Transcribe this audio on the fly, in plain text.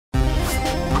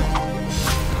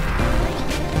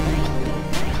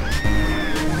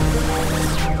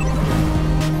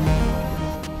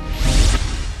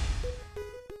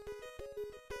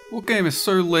What game is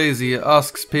so lazy it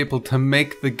asks people to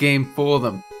make the game for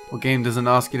them? What game doesn't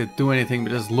ask you to do anything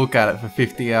but just look at it for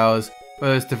 50 hours?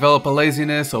 Whether it's developer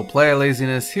laziness or player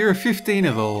laziness, here are 15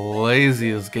 of the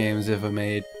laziest games ever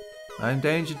made. I'm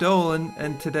Danger Dolan,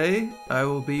 and today I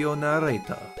will be your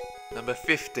narrator. Number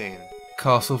 15.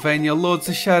 Castlevania Lords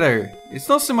of Shadow. It's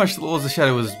not so much that Lords of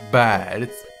Shadow was bad,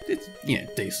 it's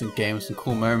decent game with some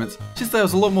cool moments. Just that it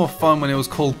was a lot more fun when it was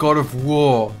called God of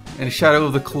War and Shadow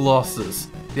of the Colossus.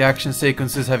 The action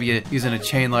sequences have you using a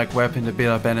chain-like weapon to beat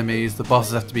up enemies, the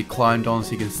bosses have to be climbed on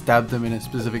so you can stab them in a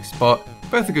specific spot.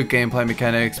 Both are good gameplay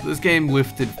mechanics, but this game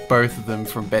lifted both of them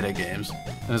from better games.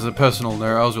 And as a personal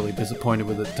note, I was really disappointed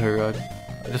with it too.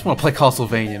 I just want to play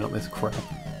Castlevania, not this crap.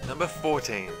 Number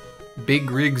 14. Big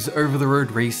Rigs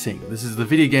Over-the-Road Racing. This is the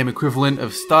video game equivalent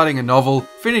of starting a novel,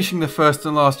 finishing the first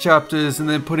and last chapters, and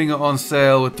then putting it on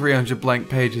sale with 300 blank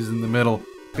pages in the middle.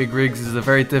 Big Rigs is the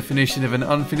very definition of an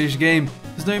unfinished game.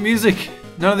 There's no music.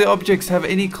 None of the objects have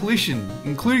any collision,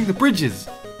 including the bridges.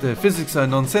 The physics are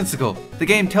nonsensical. The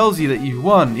game tells you that you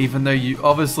won, even though you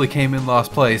obviously came in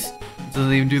last place. It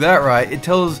doesn't even do that right. It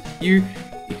tells you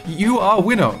you are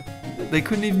winner. They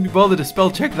couldn't even be bothered to spell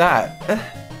check that.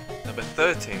 Number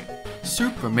 13.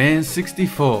 Superman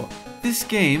 64. This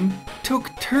game took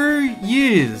 2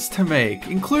 years to make,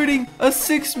 including a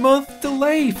 6-month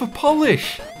delay for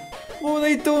polish. What were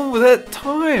they doing with that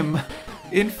time?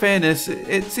 In fairness,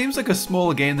 it seems like a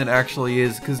smaller game than it actually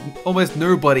is, because almost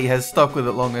nobody has stuck with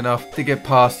it long enough to get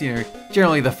past,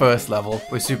 generally the first level,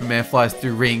 where Superman flies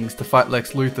through rings to fight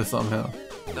Lex Luthor somehow.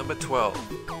 Number 12.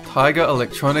 Tiger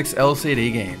Electronics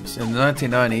LCD games. In the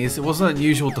 1990s, it wasn't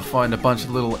unusual to find a bunch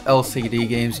of little LCD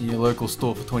games in your local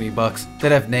store for 20 bucks.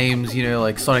 They'd have names,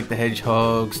 like Sonic the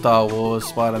Hedgehog, Star Wars,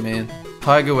 Spider-Man.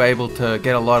 Tiger were able to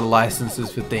get a lot of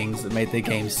licenses for things that made their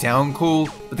games sound cool,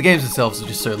 but the games themselves were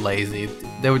just so lazy.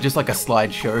 They were just like a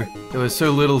slideshow. There was so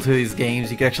little to these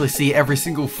games, you could actually see every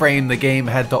single frame the game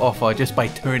had to offer just by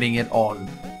turning it on.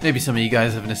 Maybe some of you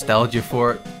guys have nostalgia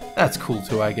for it. That's cool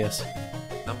too, I guess.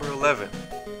 Number 11.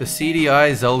 The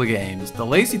CDI Zelda games. The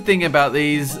lazy thing about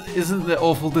these isn't the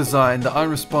awful design, the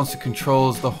unresponsive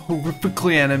controls, the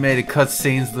horrifically animated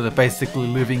cutscenes that are basically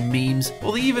living memes,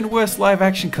 or the even worse live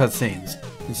action cutscenes.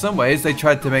 In some ways, they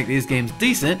tried to make these games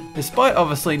decent, despite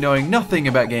obviously knowing nothing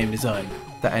about game design.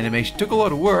 The animation took a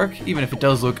lot of work, even if it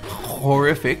does look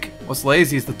horrific. What's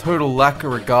lazy is the total lack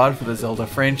of regard for the Zelda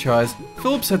franchise.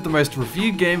 Philips had the most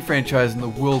reviewed game franchise in the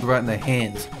world right in their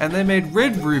hands, and they made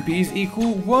red rupees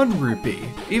equal 1 rupee.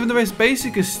 Even the most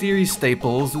basic of series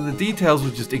staples and the details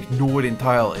were just ignored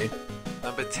entirely.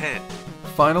 Number 10.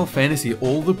 Final Fantasy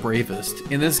All the Bravest.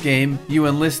 In this game, you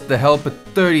enlist the help of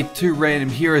 32 random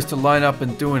heroes to line up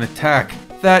and do an attack.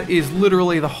 That is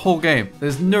literally the whole game.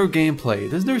 There's no gameplay,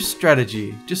 there's no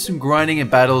strategy, just some grinding in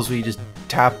battles where you just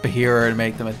tap a hero and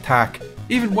make them attack.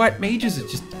 Even white mages are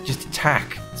just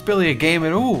attack. It's barely a game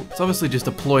at all. It's obviously just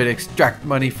a ploy to extract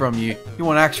money from you. You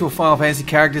want actual Final Fantasy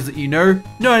characters that you know?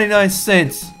 99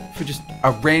 cents for just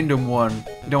a random one.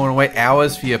 You don't want to wait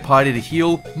hours for your party to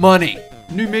heal? Money.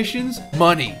 New missions?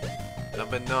 Money.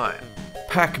 Number 9.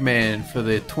 Pac-Man for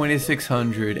the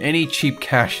 2600, any cheap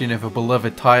cash in of a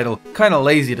beloved title, kinda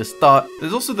lazy to start.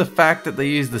 There's also the fact that they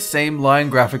use the same line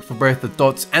graphic for both the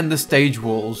dots and the stage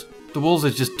walls. The walls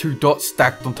are just 2 dots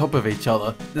stacked on top of each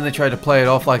other. Then they try to play it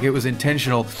off like it was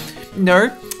intentional.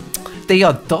 No, they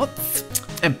are dots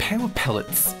and power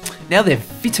pellets. Now they're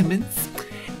vitamins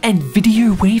and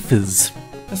video wafers.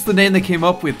 That's the name they came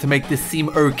up with to make this seem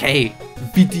okay.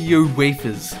 Video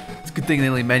wafers. Good thing they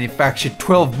only manufactured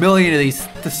 12 million of these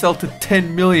to sell to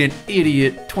 10 million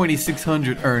idiot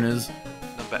 2600 earners.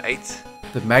 Number 8.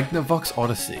 The Magnavox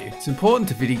Odyssey. It's important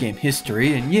to video game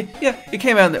history, and yeah, it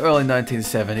came out in the early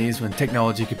 1970s when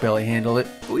technology could barely handle it,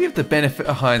 but we have the benefit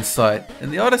of hindsight,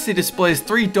 and the Odyssey displays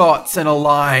 3 dots and a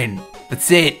line. That's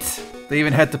it. They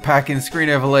even had to pack in screen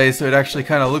overlays so it actually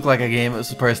kind of looked like a game it was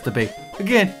supposed to be.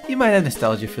 Again, you might have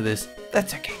nostalgia for this.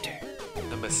 That's okay too.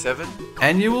 Number 7.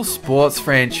 Annual sports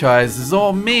franchises.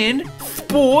 Oh man,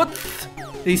 sports!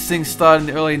 These things started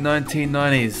in the early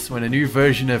 1990s when a new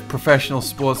version of professional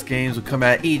sports games would come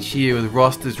out each year with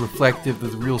rosters reflective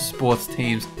of the real sports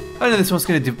teams. I know this one's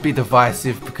going to be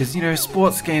divisive because,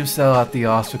 sports games sell out the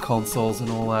arse for consoles and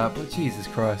all that, but Jesus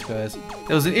Christ, guys.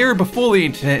 There was an era before the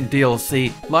internet and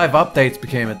DLC, live updates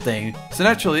became a thing, so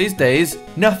naturally these days,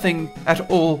 nothing at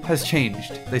all has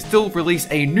changed. They still release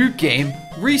a new game,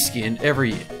 reskinned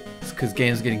every year. It's because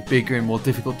games are getting bigger and more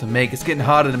difficult to make, it's getting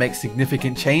harder to make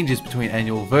significant changes between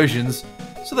annual versions,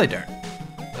 so they don't.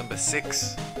 Number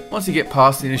 6. Once you get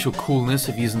past the initial coolness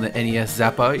of using the NES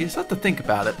Zapper, you start to think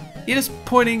about it. You're just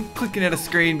pointing, clicking at a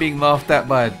screen, being laughed at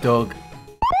by a dog.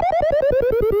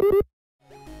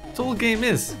 all the game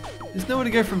is. There's nowhere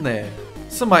to go from there.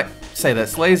 Some might say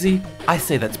that's lazy, I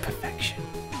say that's perfection.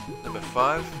 Number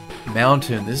 5.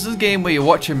 Mountain. This is a game where you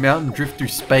watch a mountain drift through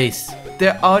space.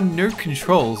 There are no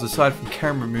controls aside from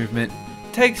camera movement.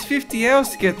 It takes 50 hours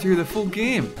to get through the full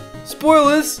game.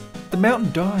 Spoilers! The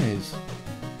mountain dies.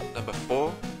 Number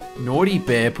 4. Naughty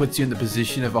Bear puts you in the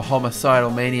position of a homicidal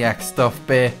maniac stuffed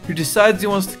bear who decides he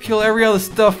wants to kill every other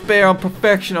stuffed bear on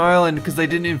Perfection Island because they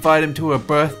didn't invite him to a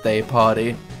birthday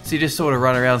party. So you just sort of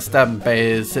run around stabbing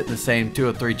bears, setting the same 2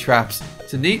 or 3 traps.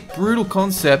 It's a neat, brutal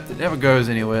concept that never goes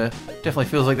anywhere. Definitely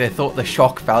feels like they thought the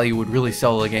shock value would really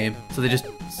sell the game, so they just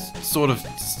sort of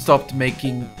stopped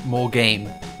making more game.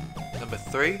 Number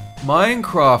 3.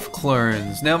 Minecraft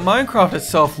clones. Now Minecraft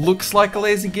itself looks like a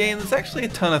lazy game. There's actually a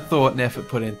ton of thought and effort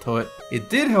put into it. It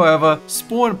did, however,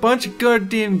 spawn a bunch of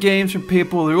goddamn games from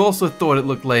people who also thought it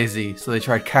looked lazy, so they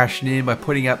tried cashing in by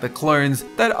putting out the clones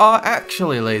that are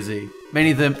actually lazy.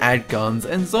 Many of them add guns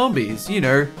and zombies, you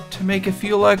know, to make it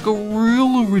feel like a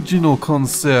real original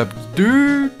concept,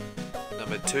 dude.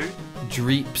 Number 2.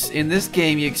 Dreeps. In this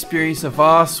game, you experience a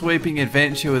vast, sweeping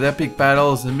adventure with epic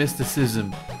battles and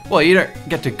mysticism. Well, you don't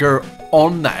get to go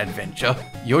on that adventure.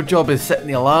 Your job is setting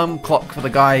the alarm clock for the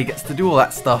guy who gets to do all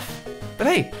that stuff. But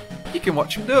hey, you can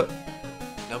watch him do it.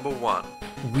 Number 1.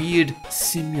 Weird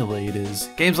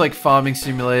simulators. Games like Farming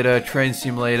Simulator, Train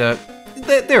Simulator,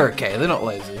 they're okay, they're not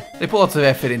lazy. They put lots of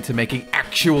effort into making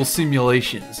actual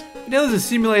simulations. But now there's a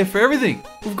simulator for everything.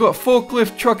 We've got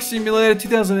Forklift Truck Simulator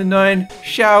 2009,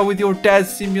 Shower with Your Dad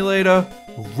Simulator,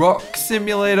 Rock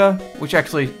Simulator, which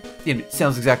actually, you know,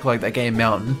 sounds exactly like that game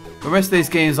Mountain. The rest of these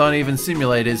games aren't even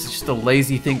simulators, it's just a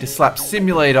lazy thing to slap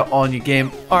simulator on your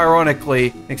game,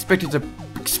 ironically, and expect it to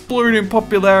explode in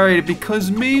popularity because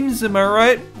memes, am I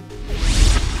right?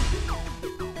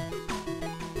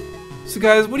 So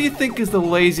guys, what do you think is the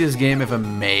laziest game ever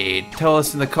made? Tell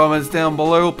us in the comments down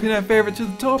below, we'll pin our favorite to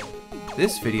the top.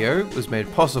 This video was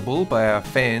made possible by our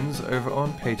fans over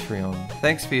on Patreon.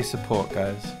 Thanks for your support,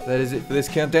 guys. That is it for this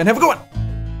countdown. Have a good one!